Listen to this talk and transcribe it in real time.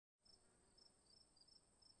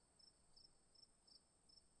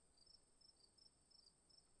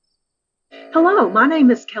Hello, my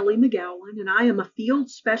name is Kelly McGowan, and I am a field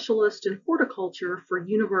specialist in horticulture for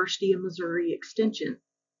University of Missouri Extension.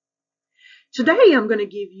 Today, I'm going to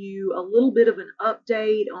give you a little bit of an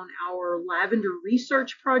update on our lavender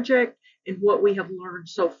research project and what we have learned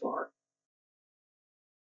so far.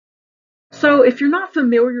 So, if you're not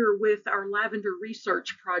familiar with our lavender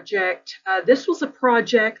research project, this was a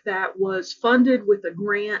project that was funded with a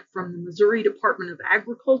grant from the Missouri Department of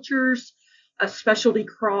Agriculture's a specialty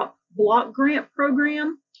crop block grant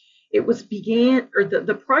program.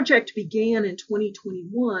 The project began in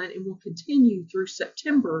 2021 and will continue through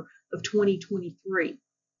September of 2023.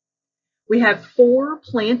 We have 4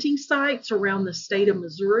 planting sites around the state of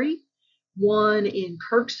Missouri, one in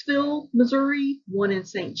Kirksville, Missouri, one in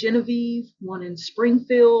St. Genevieve, one in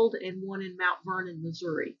Springfield, and one in Mount Vernon,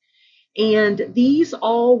 Missouri. And these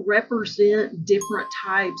all represent different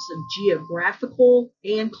types of geographical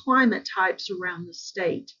and climate types around the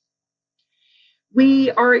state.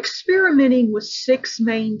 We are experimenting with 6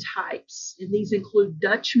 main types, and these include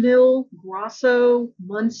Dutch Mill, Grosso,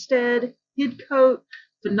 Munstead, Hidcote,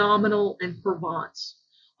 Phenomenal, and Provence.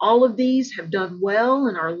 All of these have done well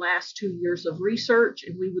in our last 2 years of research,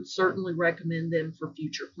 and we would certainly recommend them for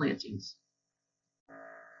future plantings.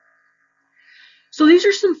 So these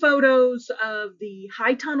are some photos of the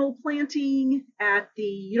high tunnel planting at the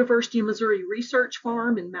University of Missouri Research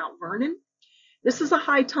Farm in Mount Vernon. This is a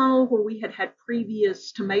high tunnel where we had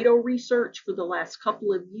previous tomato research for the last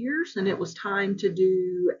couple of years, and it was time to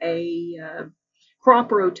do a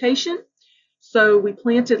crop rotation. So we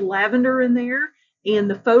planted lavender in there, and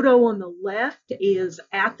the photo on the left is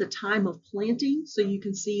at the time of planting. So you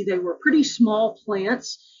can see they were pretty small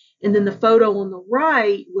plants. And then the photo on the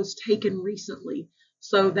right was taken recently.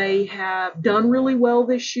 So they have done really well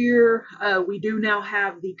this year. We do now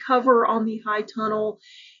have the cover on the high tunnel.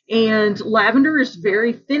 And lavender is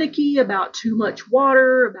very finicky about too much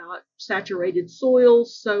water, about saturated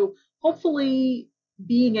soils. So hopefully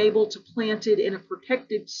being able to plant it in a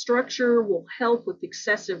protected structure will help with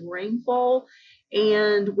excessive rainfall.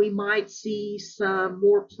 And we might see some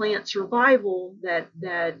more plant survival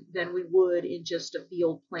than we would in just a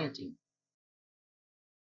field planting.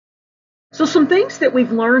 So some things that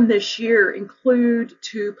we've learned this year include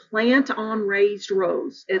to plant on raised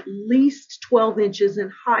rows, at least 12 inches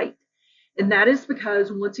in height. And that is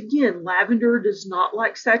because, once again, lavender does not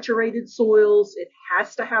like saturated soils. It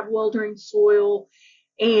has to have well-drained soil.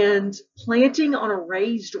 And planting on a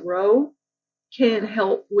raised row can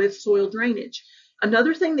help with soil drainage.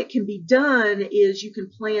 Another thing that can be done is you can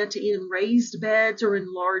plant in raised beds or in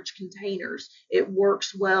large containers. It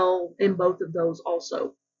works well in both of those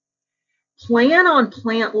also. Plan on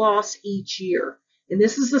plant loss each year. And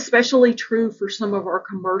this is especially true for some of our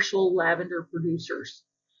commercial lavender producers.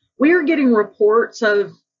 We are getting reports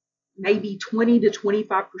of maybe 20 to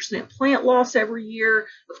 25% plant loss every year.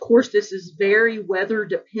 Of course, this is very weather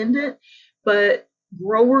dependent, but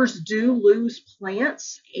growers do lose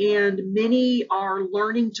plants, and many are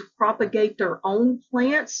learning to propagate their own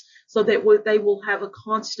plants so that they will have a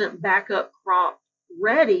constant backup crop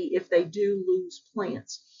ready if they do lose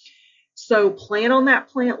plants. So plan on that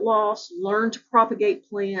plant loss, learn to propagate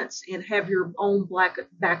plants, and have your own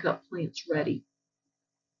backup plants ready.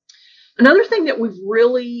 Another thing that we've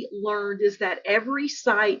really learned is that every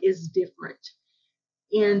site is different.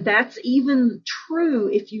 And that's even true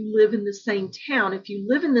if you live in the same town. If you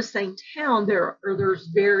live in the same town, there's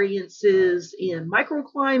variances in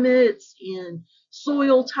microclimates, in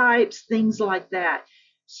soil types, things like that.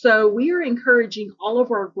 So we are encouraging all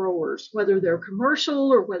of our growers, whether they're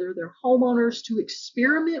commercial or whether they're homeowners, to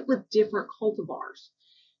experiment with different cultivars.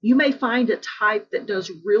 You may find a type that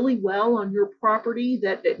does really well on your property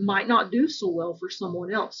that it might not do so well for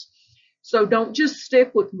someone else. So don't just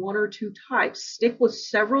stick with 1 or 2 types. Stick with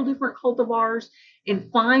several different cultivars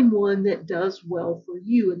and find one that does well for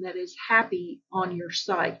you and that is happy on your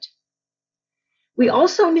site. We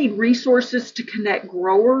also need resources to connect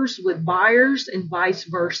growers with buyers and vice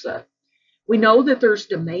versa. We know that there's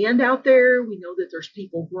demand out there. We know that there's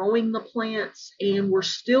people growing the plants, and we're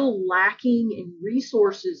still lacking in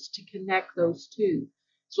resources to connect those two.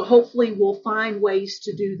 So hopefully we'll find ways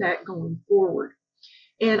to do that going forward.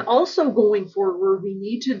 And also going forward, we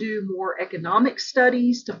need to do more economic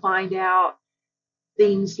studies to find out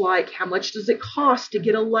things like how much does it cost to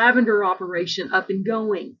get a lavender operation up and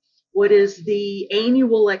going? What is the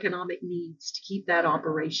annual economic needs to keep that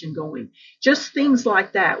operation going? Just things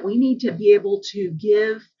like that. We need to be able to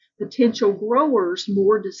give potential growers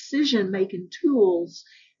more decision-making tools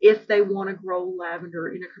if they want to grow lavender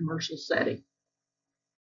in a commercial setting.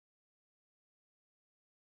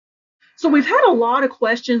 So we've had a lot of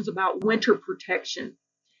questions about winter protection.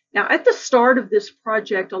 Now, at the start of this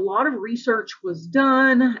project, a lot of research was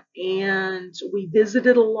done and we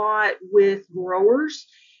visited a lot with growers.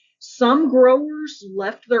 Some growers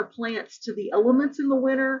left their plants to the elements in the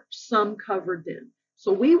winter, some covered them.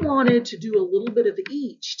 So we wanted to do a little bit of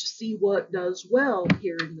each to see what does well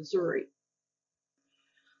here in Missouri.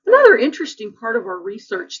 Another interesting part of our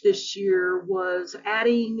research this year was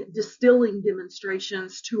adding distilling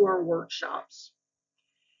demonstrations to our workshops.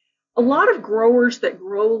 A lot of growers that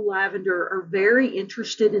grow lavender are very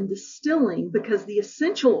interested in distilling because the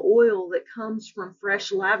essential oil that comes from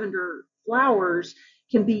fresh lavender flowers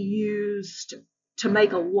can be used to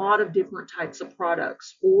make a lot of different types of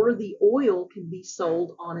products, or the oil can be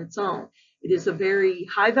sold on its own. It is a very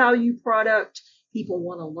high value product. People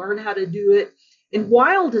want to learn how to do it. And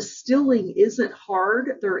while distilling isn't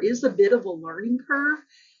hard, there is a bit of a learning curve.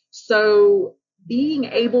 So being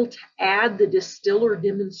able to add the distiller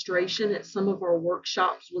demonstration at some of our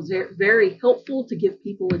workshops was very helpful to give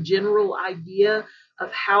people a general idea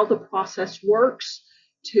of how the process works,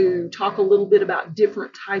 to talk a little bit about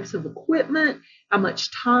different types of equipment, how much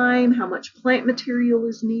time, how much plant material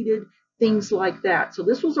is needed, things like that. So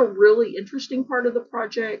this was a really interesting part of the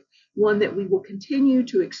project, one that we will continue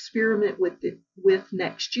to experiment with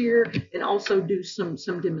next year and also do some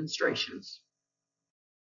demonstrations.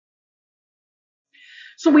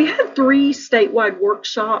 So we had 3 statewide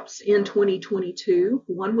workshops in 2022.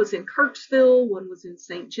 One was in Kirksville, one was in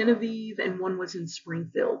St. Genevieve, and one was in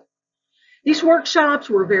Springfield. These workshops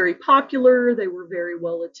were very popular, they were very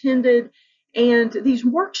well attended, and these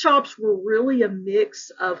workshops were really a mix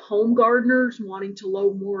of home gardeners wanting to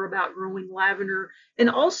learn more about growing lavender, and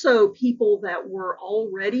also people that were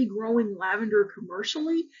already growing lavender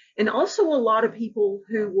commercially, and also a lot of people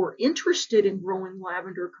who were interested in growing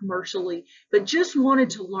lavender commercially, but just wanted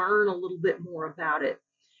to learn a little bit more about it.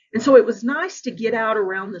 And so it was nice to get out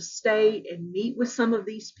around the state and meet with some of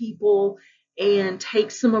these people and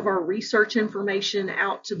take some of our research information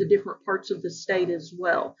out to the different parts of the state as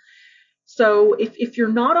well. So if you're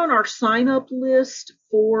not on our sign up list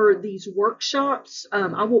for these workshops,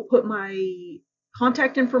 I will put my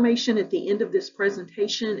contact information at the end of this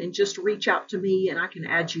presentation, and just reach out to me and I can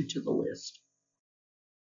add you to the list.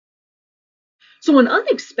 So an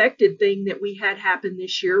unexpected thing that we had happen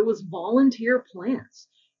this year was volunteer plants.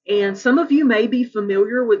 And some of you may be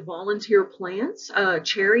familiar with volunteer plants.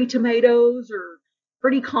 Cherry tomatoes are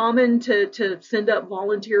pretty common to send up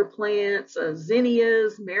volunteer plants.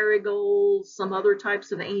 Zinnias, marigolds, some other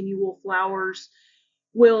types of annual flowers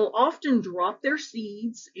will often drop their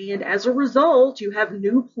seeds, and as a result, you have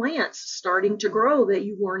new plants starting to grow that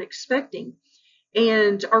you weren't expecting.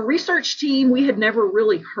 And our research team, we had never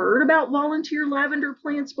really heard about volunteer lavender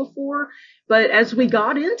plants before, but as we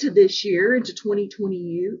got into this year, into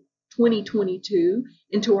 2022,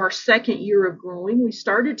 into our second year of growing, we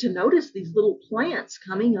started to notice these little plants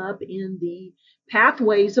coming up in the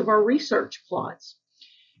pathways of our research plots.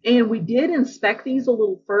 And we did inspect these a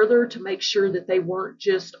little further to make sure that they weren't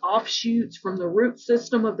just offshoots from the root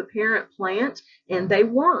system of the parent plant, and they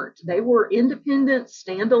weren't. They were independent,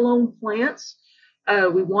 standalone plants.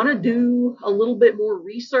 We want to do a little bit more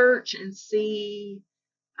research and see,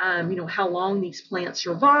 how long these plants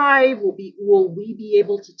survive. Will we be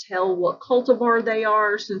able to tell what cultivar they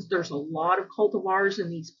are, since there's a lot of cultivars in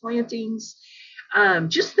these plantings?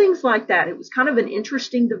 Just things like that. It was kind of an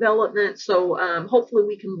interesting development. So hopefully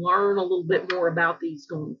we can learn a little bit more about these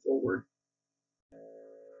going forward.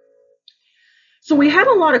 So we had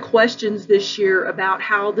a lot of questions this year about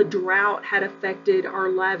how the drought had affected our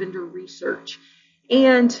lavender research.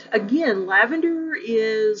 And again, lavender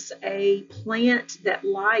is a plant that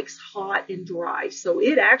likes hot and dry. So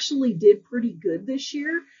it actually did pretty good this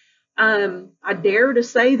year. I dare to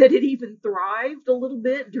say that it even thrived a little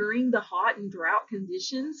bit during the hot and drought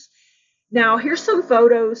conditions. Now, here's some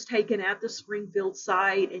photos taken at the Springfield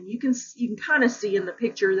site, and you can kind of see in the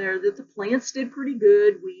picture there that the plants did pretty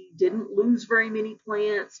good. We didn't lose very many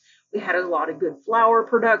plants. We had a lot of good flower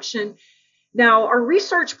production. Now, our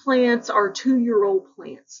research plants are 2-year-old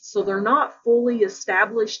plants, so they're not fully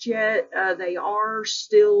established yet. They are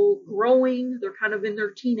still growing. They're kind of in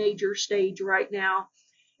their teenager stage right now.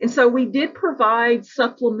 And so we did provide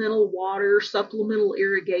supplemental water, supplemental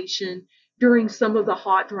irrigation during some of the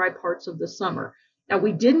hot, dry parts of the summer. Now,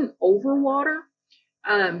 we didn't overwater,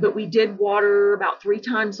 but we did water about 3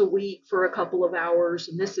 times a week for a couple of hours.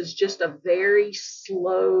 And this is just a very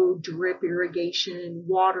slow drip irrigation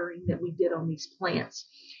watering that we did on these plants.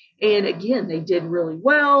 And again, they did really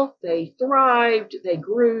well. They thrived, they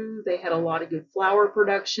grew, they had a lot of good flower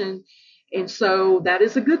production. And so that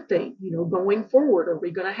is a good thing, going forward. Are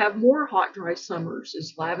we going to have more hot, dry summers?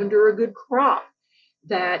 Is lavender a good crop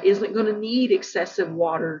that isn't going to need excessive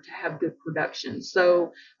water to have good production?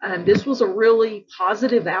 So this was a really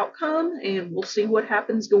positive outcome, and we'll see what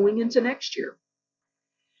happens going into next year.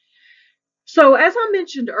 So as I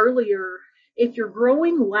mentioned earlier, if you're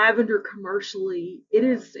growing lavender commercially, it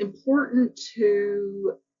is important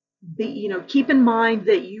to keep in mind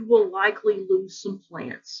that you will likely lose some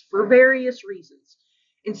plants for various reasons.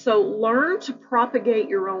 And so learn to propagate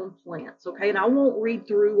your own plants, okay? And I won't read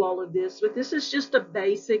through all of this, but this is just a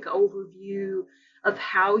basic overview of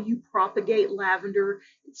how you propagate lavender.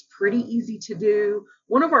 It's pretty easy to do.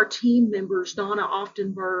 One of our team members, Donna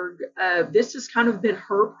Oftenberg, this has kind of been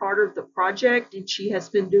her part of the project, and she has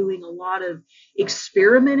been doing a lot of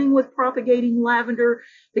experimenting with propagating lavender,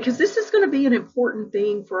 because this is going to be an important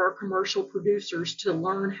thing for our commercial producers to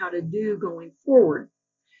learn how to do going forward.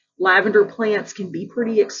 Lavender plants can be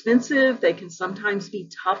pretty expensive. They can sometimes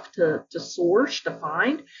be tough to source, to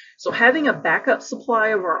find. So having a backup supply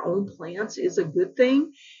of our own plants is a good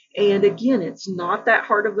thing. And again, it's not that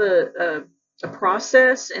hard of a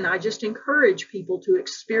process. And I just encourage people to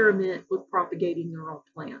experiment with propagating their own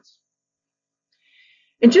plants.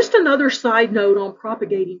 And just another side note on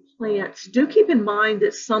propagating plants, do keep in mind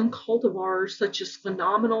that some cultivars, such as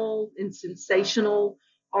Phenomenal and Sensational,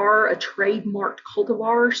 are a trademarked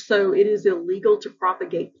cultivar, so it is illegal to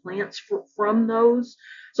propagate plants from those.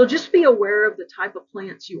 So just be aware of the type of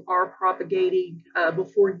plants you are propagating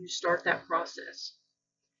before you start that process.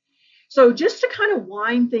 So just to kind of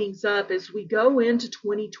wind things up as we go into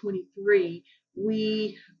 2023,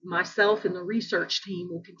 myself and the research team,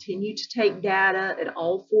 will continue to take data at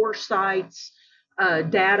all 4 sites,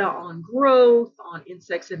 data on growth, on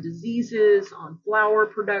insects and diseases, on flower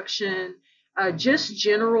production, just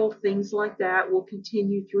general things like that will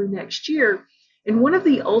continue through next year. And one of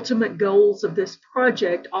the ultimate goals of this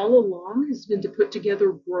project all along has been to put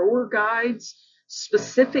together grower guides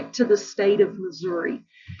specific to the state of Missouri.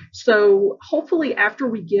 So hopefully after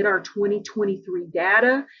we get our 2023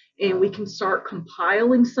 data and we can start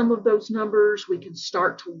compiling some of those numbers, we can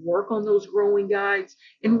start to work on those growing guides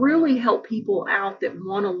and really help people out that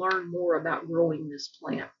want to learn more about growing this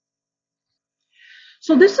plant.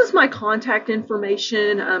 So this is my contact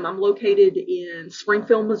information. I'm located in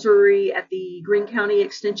Springfield, Missouri at the Greene County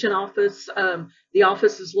Extension Office. The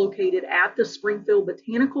office is located at the Springfield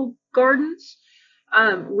Botanical Gardens.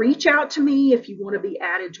 Reach out to me if you want to be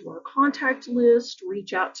added to our contact list.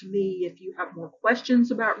 Reach out to me if you have more questions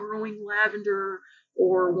about growing lavender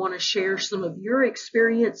or want to share some of your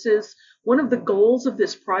experiences. One of the goals of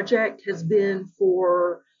this project has been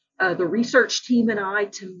for the research team and I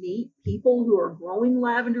to meet people who are growing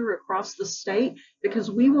lavender across the state,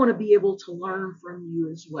 because we want to be able to learn from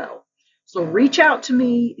you as well. So reach out to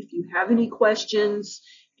me if you have any questions,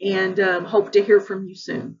 and hope to hear from you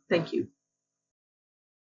soon. Thank you.